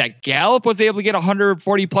like the way that Gallup was able to get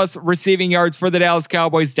 140 plus receiving yards for the Dallas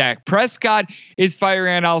Cowboys. Dak Prescott is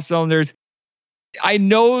firing on all cylinders. I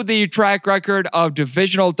know the track record of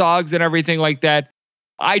divisional dogs and everything like that.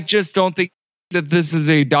 I just don't think that this is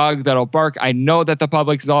a dog that'll bark. I know that the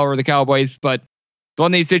public is all over the Cowboys, but it's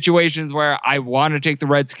one of these situations where I want to take the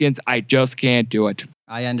Redskins. I just can't do it.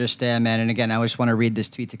 I understand, man. And again, I just want to read this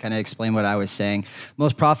tweet to kind of explain what I was saying.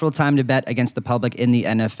 Most profitable time to bet against the public in the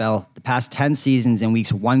NFL. The past 10 seasons in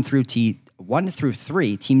weeks 1 through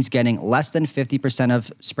 3, teams getting less than 50%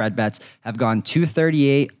 of spread bets have gone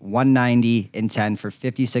 238, 190, and 10 for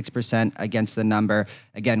 56% against the number.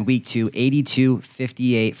 Again, week 2, 82,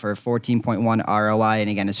 58 for 14.1 ROI. And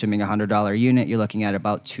again, assuming a $100 unit, you're looking at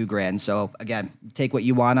about $2,000. So again, take what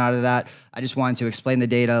you want out of that. I just wanted to explain the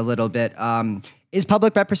data a little bit. Is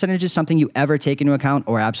public bet percentages something you ever take into account,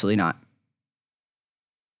 or absolutely not?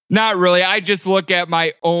 Not really. I just look at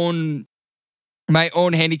my own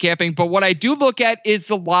handicapping, but what I do look at is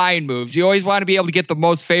the line moves. You always want to be able to get the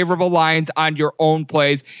most favorable lines on your own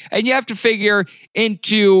plays, and you have to figure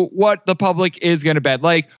into what the public is going to bet.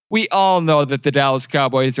 Like, we all know that the Dallas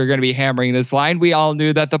Cowboys are going to be hammering this line. We all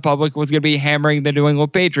knew that the public was going to be hammering the New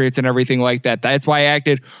England Patriots and everything like that. That's why I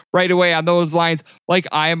acted right away on those lines. Like,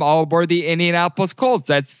 I am all aboard the Indianapolis Colts.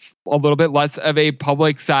 That's a little bit less of a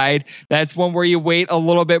public side. That's one where you wait a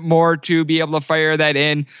little bit more to be able to fire that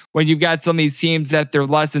in when you've got some of these teams that they're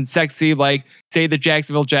less than sexy, like say the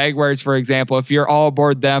Jacksonville Jaguars, for example. If you're all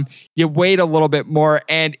aboard them, you wait a little bit more.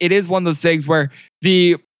 And it is one of those things where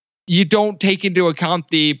you don't take into account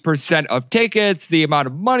the percent of tickets, the amount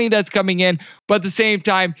of money that's coming in, but at the same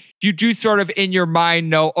time, you do sort of in your mind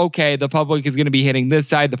know, okay, the public is going to be hitting this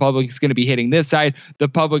side, the public is going to be hitting this side, the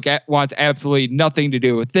public wants absolutely nothing to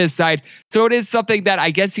do with this side. So it is something that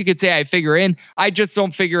I guess you could say I figure in. I just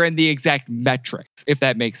don't figure in the exact metrics, if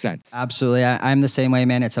that makes sense. Absolutely. I'm the same way,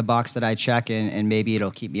 man. It's a box that I check and maybe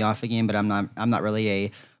it'll keep me off a game, but I'm not really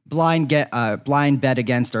a blind bet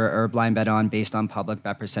against or blind bet on based on public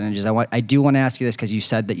bet percentages. I do want to ask you this because you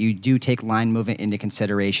said that you do take line movement into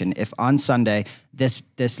consideration. If on Sunday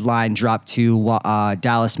this line dropped to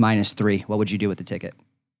Dallas -3, what would you do with the ticket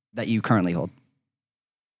that you currently hold?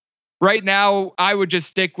 Right now, I would just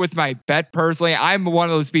stick with my bet personally. I'm one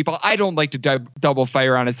of those people. I don't like to double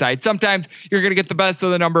fire on a side. Sometimes you're going to get the best of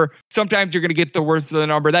the number. Sometimes you're going to get the worst of the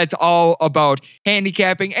number. That's all about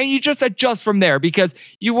handicapping. And you just adjust from there because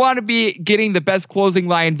you want to be getting the best closing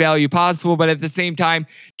line value possible. But at the same time,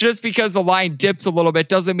 just because the line dips a little bit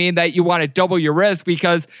doesn't mean that you want to double your risk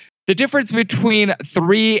because the difference between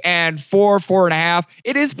 3 and 4, 4.5,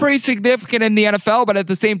 it is pretty significant in the NFL. But at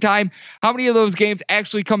the same time, how many of those games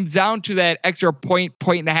actually comes down to that extra point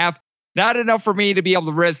and a half? Not enough for me to be able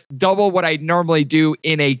to risk double what I normally do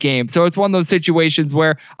in a game. So it's one of those situations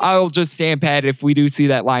where I'll just stand pat if we do see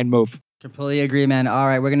that line move. Completely agree, man. All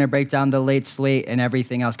right, we're going to break down the late slate and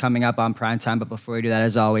everything else coming up on primetime. But before we do that,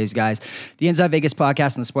 as always, guys, the Inside Vegas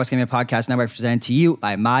podcast and the Sports Gaming Podcast Network presented to you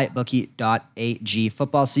by MyBookie.ag.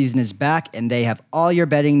 Football season is back, and they have all your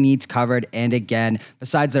betting needs covered. And again,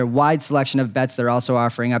 besides their wide selection of bets, they're also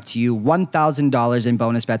offering up to you $1,000 in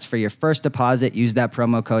bonus bets for your first deposit. Use that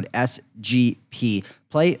promo code SGP.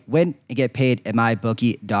 Play, win, and get paid at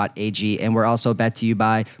mybookie.ag. And we're also brought to you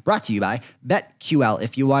by BetQL.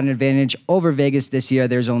 If you want an advantage over Vegas this year,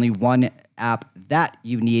 there's only one app that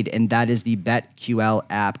you need, and that is the BetQL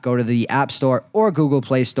app. Go to the App Store or Google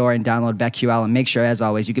Play Store and download BetQL, and make sure, as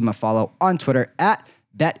always, you give them a follow on Twitter at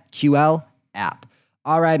BetQL app.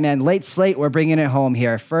 All right, man. Late slate. We're bringing it home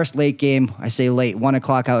here. First late game. I say late, 1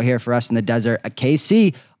 o'clock out here for us in the desert. A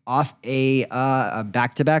KC off a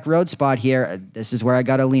back-to-back road spot here. This is where I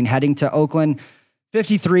got to lean. Heading to Oakland,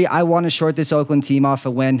 53. I want to short this Oakland team off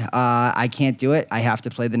a win. I can't do it. I have to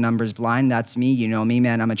play the numbers blind. That's me. You know me,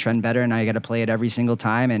 man. I'm a trend better, and I got to play it every single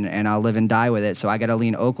time, and I'll live and die with it. So I got to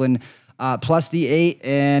lean Oakland plus the 8,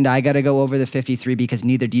 and I got to go over the 53 because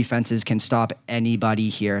neither defenses can stop anybody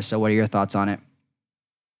here. So what are your thoughts on it?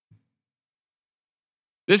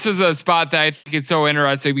 This is a spot that I think is so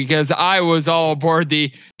interesting because I was all aboard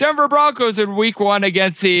the Denver Broncos in week 1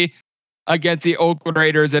 against the Oakland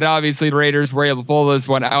Raiders. And obviously the Raiders were able to pull this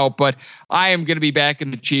one out, but I am going to be back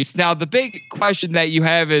in the Chiefs. Now, the big question that you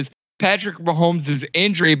have is Patrick Mahomes'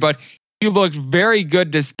 injury, but he looked very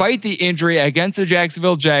good despite the injury against the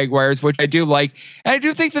Jacksonville Jaguars, which I do like. And I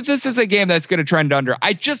do think that this is a game that's going to trend under.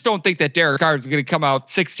 I just don't think that Derek Carr is going to come out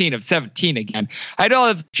 16 of 17 again. I know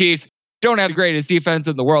that the Chiefs don't have the greatest defense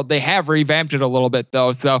in the world. They have revamped it a little bit,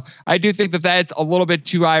 though. So I do think that that's a little bit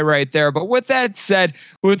too high right there. But with that said,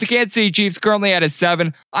 with the Kansas City Chiefs currently at a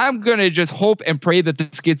 7, I'm going to just hope and pray that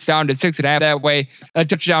this gets down to 6.5. That way, a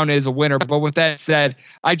touchdown is a winner. But with that said,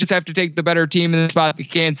 I just have to take the better team in the spot. The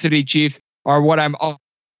Kansas City Chiefs are what I'm all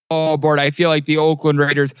aboard. I feel like the Oakland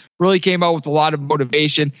Raiders really came out with a lot of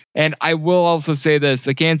motivation. And I will also say this,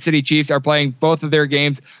 the Kansas City Chiefs are playing both of their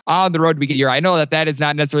games on the road to begin the year. I know that has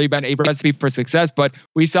not necessarily been a recipe for success, but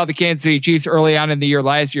we saw the Kansas City Chiefs early on in the year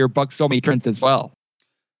last year buck so many trends as well.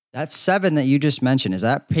 That 7 that you just mentioned, is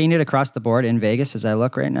that painted across the board in Vegas as I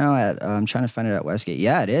look right now at, I'm trying to find it at Westgate.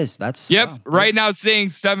 Yeah, it is. Right now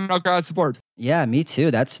seeing 7 across the board. Yeah, me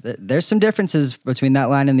too. There's some differences between that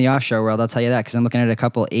line and the offshore world. I'll tell you that, because I'm looking at a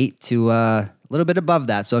couple 8 to a little bit above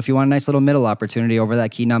that. So if you want a nice little middle opportunity over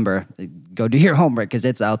that key number, go do your homework because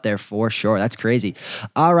it's out there for sure. That's crazy.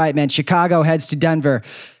 All right, man. Chicago heads to Denver.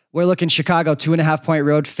 We're looking Chicago 2.5-point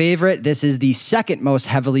road favorite. This is the second most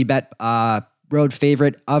heavily bet road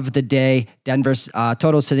favorite of the day. Denver's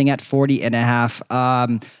total sitting at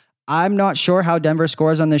 40.5. I'm not sure how Denver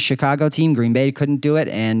scores on this Chicago team. Green Bay couldn't do it,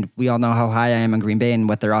 and we all know how high I am on Green Bay and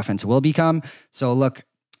what their offense will become. So look,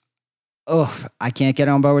 I can't get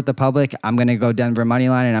on board with the public. I'm going to go Denver money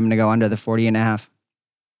line, and I'm going to go under the 40.5.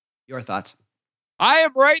 Your thoughts? I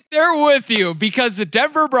am right there with you because the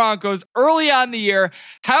Denver Broncos early on in the year,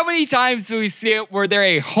 how many times do we see it where they're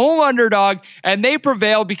a home underdog and they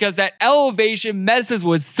prevail because that elevation messes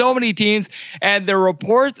with so many teams, and the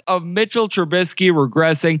reports of Mitchell Trubisky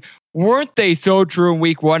regressing, weren't they so true in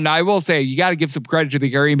week 1? Now, I will say you got to give some credit to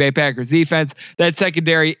the Green Bay Packers defense. That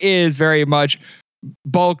secondary is very much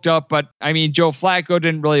bulked up, but I mean, Joe Flacco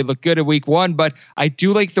didn't really look good in week 1, but I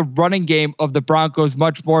do like the running game of the Broncos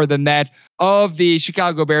much more than that of the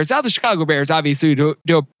Chicago Bears. Now, the Chicago Bears obviously do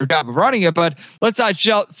a better job of running it, but let's not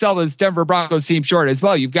sell this Denver Broncos team short as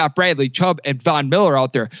well. You've got Bradley Chubb and Von Miller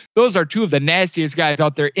out there. Those are 2 of the nastiest guys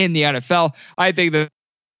out there in the NFL. I think that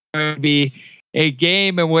would be a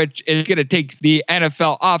game in which it's going to take the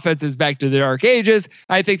NFL offenses back to the dark ages.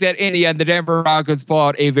 I think that in the end, the Denver Broncos pull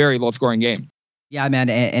out a very low scoring game. Yeah, man.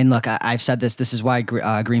 And look, I've said this. This is why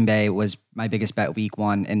Green Bay was my biggest bet week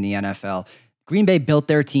 1 in the NFL. Green Bay built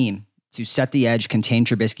their team to set the edge, contain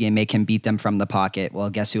Trubisky, and make him beat them from the pocket. Well,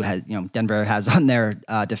 guess who has, Denver has on their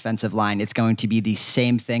defensive line? It's going to be the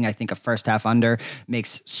same thing. I think a first half under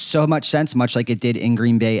makes so much sense, much like it did in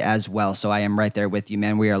Green Bay as well. So I am right there with you,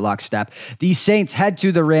 man. We are lockstep. The Saints head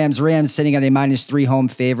to the Rams. Rams sitting at a -3 home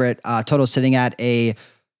favorite. Total sitting at a...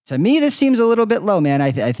 To me, this seems a little bit low, man.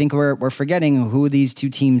 I think we're forgetting who these two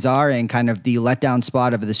teams are and kind of the letdown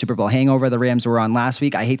spot of the Super Bowl hangover the Rams were on last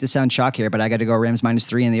week. I hate to sound shock here, but I got to go Rams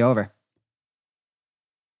 -3 in the over.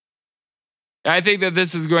 I think that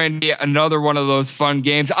this is going to be another one of those fun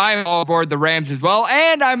games. I'm all aboard the Rams as well,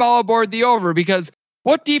 and I'm all aboard the over because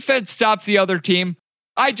what defense stops the other team?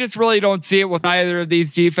 I just really don't see it with either of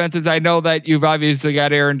these defenses. I know that you've obviously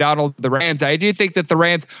got Aaron Donald, the Rams. I do think that the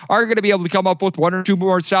Rams are going to be able to come up with one or two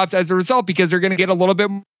more stops as a result because they're going to get a little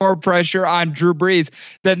bit more pressure on Drew Brees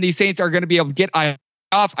than the Saints are going to be able to get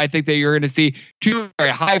off. I think that you're going to see two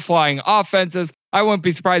very high-flying offenses. I wouldn't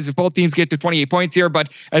be surprised if both teams get to 28 points here, but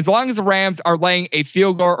as long as the Rams are laying a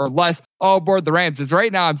field goal or less, all aboard the Rams. As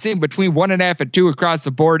right now, I'm seeing between 1.5 and 2 across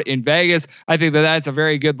the board in Vegas. I think that that's a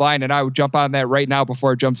very good line, and I would jump on that right now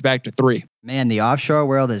before it jumps back to 3. Man, the offshore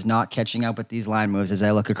world is not catching up with these line moves as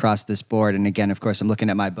I look across this board. And again, of course, I'm looking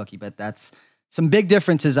at my bookie, but that's some big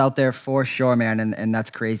differences out there for sure, man, and that's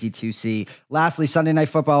crazy to see. Lastly, Sunday Night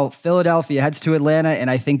Football, Philadelphia heads to Atlanta, and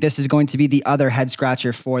I think this is going to be the other head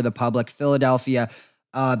scratcher for the public. Philadelphia,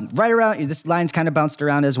 right around, this line's kind of bounced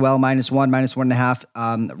around as well, -1,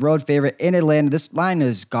 -1.5. Road favorite in Atlanta. This line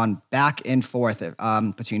has gone back and forth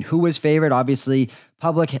between who was favored. Obviously,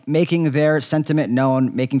 public making their sentiment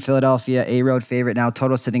known, making Philadelphia a road favorite now.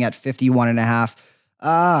 Total sitting at 51.5.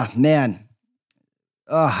 Man.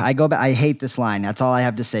 Oh, I go back. I hate this line. That's all I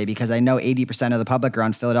have to say because I know 80% of the public are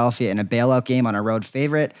on Philadelphia in a bailout game on a road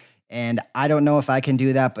favorite, and I don't know if I can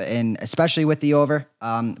do that. But especially with the over.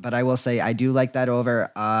 But I will say I do like that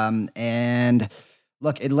over. And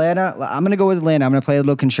look, Atlanta. I'm going to go with Atlanta. I'm going to play a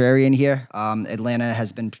little contrarian here. Atlanta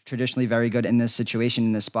has been traditionally very good in this situation,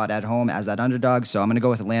 in this spot at home as that underdog. So I'm going to go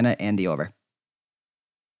with Atlanta and the over.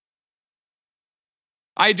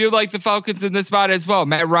 I do like the Falcons in this spot as well.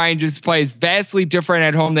 Matt Ryan just plays vastly different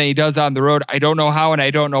at home than he does on the road. I don't know how and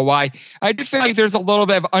I don't know why. I do feel like there's a little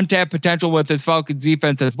bit of untapped potential with this Falcons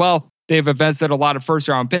defense as well. They've invested a lot of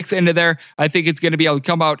first-round picks into there. I think it's going to be able to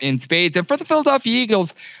come out in spades. And for the Philadelphia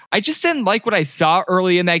Eagles, I just didn't like what I saw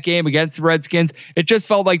early in that game against the Redskins. It just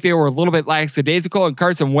felt like they were a little bit lackadaisical, and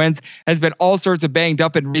Carson Wentz has been all sorts of banged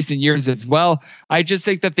up in recent years as well. I just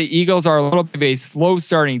think that the Eagles are a little bit of a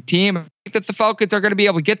slow-starting team. I think that the Falcons are going to be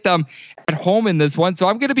able to get them at home in this one. So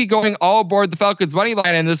I'm going to be going all aboard the Falcons money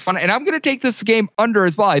line in this one, and I'm going to take this game under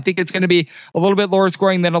as well. I think it's going to be a little bit lower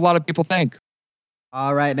scoring than a lot of people think.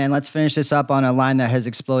 All right, man, let's finish this up on a line that has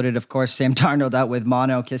exploded. Of course, Sam Darnold out with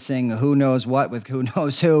mono kissing who knows what with who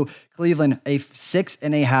knows who. Cleveland, a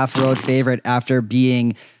 6.5 road favorite after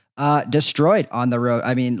being destroyed on the road.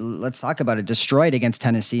 I mean, let's talk about it. Destroyed against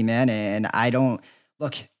Tennessee, man. And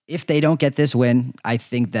if they don't get this win, I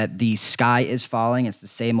think that the sky is falling. It's the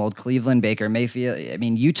same old Cleveland, Baker Mayfield. I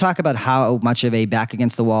mean, you talk about how much of a back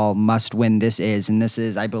against the wall must win this is. And this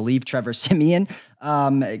is, I believe, Trevor Siemian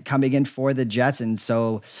coming in for the Jets. And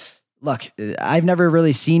so, look, I've never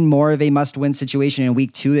really seen more of a must-win situation in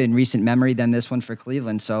week 2 in recent memory than this one for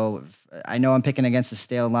Cleveland. So I know I'm picking against a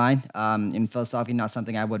stale line. In Philadelphia, not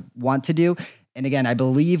something I would want to do. And again, I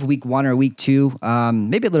believe week 1 or week 2,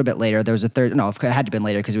 maybe a little bit later, there was it had to have been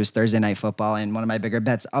later because it was Thursday Night Football. And one of my bigger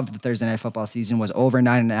bets of the Thursday Night Football season was over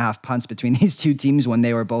 9.5 punts between these two teams when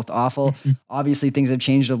they were both awful. Obviously, things have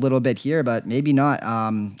changed a little bit here, but maybe not.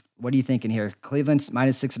 What are you thinking here? Cleveland's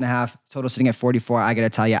 -6.5, total sitting at 44. I got to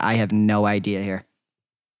tell you, I have no idea here.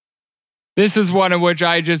 This is one in which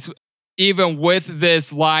even with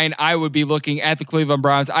this line, I would be looking at the Cleveland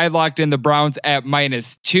Browns. I locked in the Browns at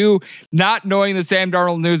 -2, not knowing the Sam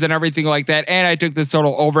Darnold news and everything like that. And I took this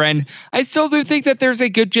total over. And I still do think that there's a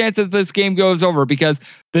good chance that this game goes over because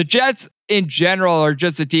the Jets in general are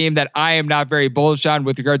just a team that I am not very bullish on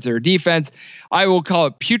with regards to their defense. I will call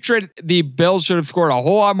it putrid. The Bills should have scored a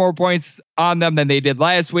whole lot more points on them than they did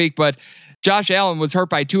last week, but Josh Allen was hurt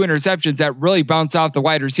by 2 interceptions that really bounced off the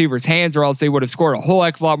wide receiver's hands, or else they would have scored a whole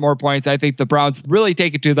heck of a lot more points. I think the Browns really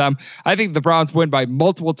take it to them. I think the Browns win by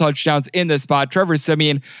multiple touchdowns in this spot. Trevor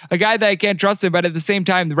Siemian, a guy that I can't trust him, but at the same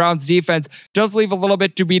time, the Browns defense does leave a little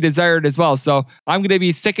bit to be desired as well. So I'm going to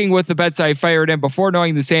be sticking with the bets I fired in before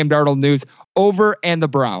knowing the Sam Darnold news, over and the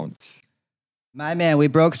Browns. My man, we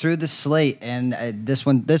broke through the slate, and this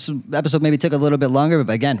episode maybe took a little bit longer,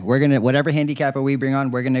 but again, we're going to, whatever handicapper we bring on,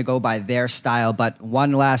 we're going to go by their style. But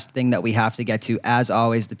one last thing that we have to get to, as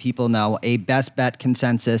always, the people know, a best bet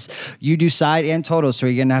consensus. You do side and total, so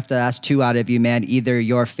you're going to have to ask 2 out of you, man, either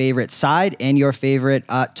your favorite side and your favorite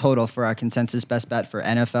total for our consensus best bet for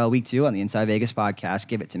NFL Week 2 on the Inside Vegas podcast.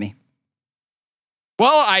 Give it to me.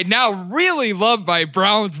 Well, I now really love my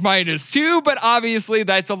Browns -2, but obviously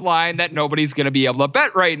that's a line that nobody's going to be able to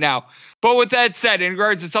bet right now. But with that said, in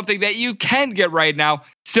regards to something that you can get right now,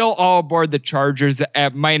 still all aboard the Chargers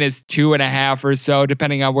at -2.5 or so,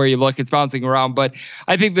 depending on where you look. It's bouncing around, but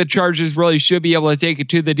I think the Chargers really should be able to take it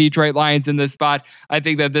to the Detroit Lions in this spot. I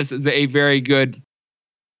think that this is a very good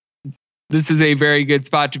this is a very good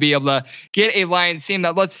spot to be able to get a Lions team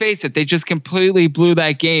that, let's face it, they just completely blew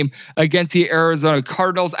that game against the Arizona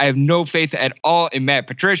Cardinals. I have no faith at all in Matt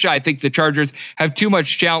Patricia. I think the Chargers have too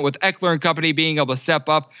much talent with Eckler and company being able to step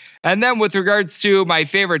up. And then with regards to my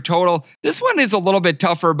favorite total, this one is a little bit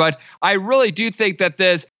tougher, but I really do think that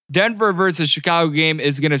this Denver versus Chicago game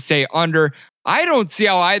is going to stay under. I don't see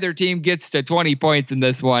how either team gets to 20 points in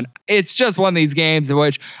this one. It's just one of these games in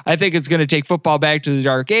which I think it's going to take football back to the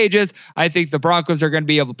dark ages. I think the Broncos are going to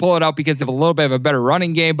be able to pull it out because of a little bit of a better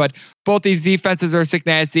running game, but both these defenses are sick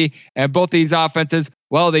nasty, and both these offenses,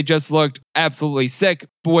 well, they just looked absolutely sick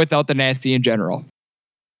without the nasty in general.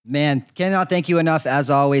 Man, cannot thank you enough. As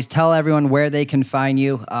always, tell everyone where they can find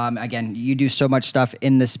you. Again, you do so much stuff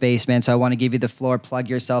in the space, man. So I want to give you the floor. Plug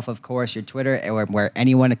yourself, of course, your Twitter, or where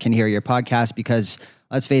anyone can hear your podcast, because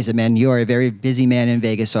let's face it, man, you are a very busy man in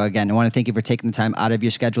Vegas. So again, I want to thank you for taking the time out of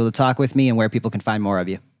your schedule to talk with me and where people can find more of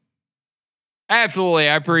you. Absolutely.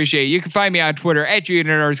 I appreciate it. You can find me on Twitter at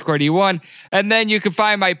 @Junior_D1. And then you can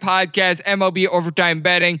find my podcast, MLB Overtime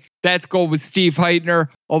Betting. That's Gold with Steve Heitner,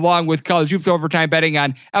 along with College Hoops Overtime Betting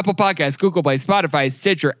on Apple Podcasts, Google Play, Spotify,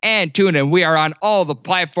 Stitcher, and TuneIn. We are on all the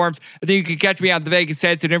platforms. I think you can catch me on the Vegas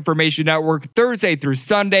Heads and Information Network Thursday through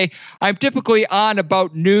Sunday. I'm typically on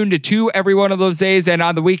about noon to 2 every one of those days, and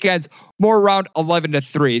on the weekends, more around 11 to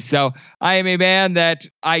 3. So I am a man that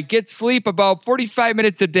I get sleep about 45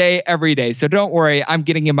 minutes a day every day. So don't worry, I'm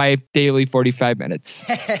getting in my daily 45 minutes.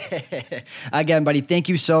 Again, buddy, thank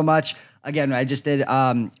you so much. Again, I just did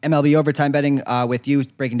MLB Overtime Betting with you,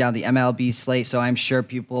 breaking down the MLB slate. So I'm sure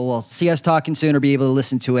people will see us talking soon or be able to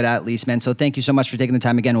listen to it at least, man. So thank you so much for taking the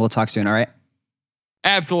time again. We'll talk soon, all right?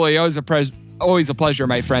 Absolutely. Always a pleasure,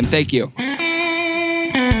 my friend. Thank you.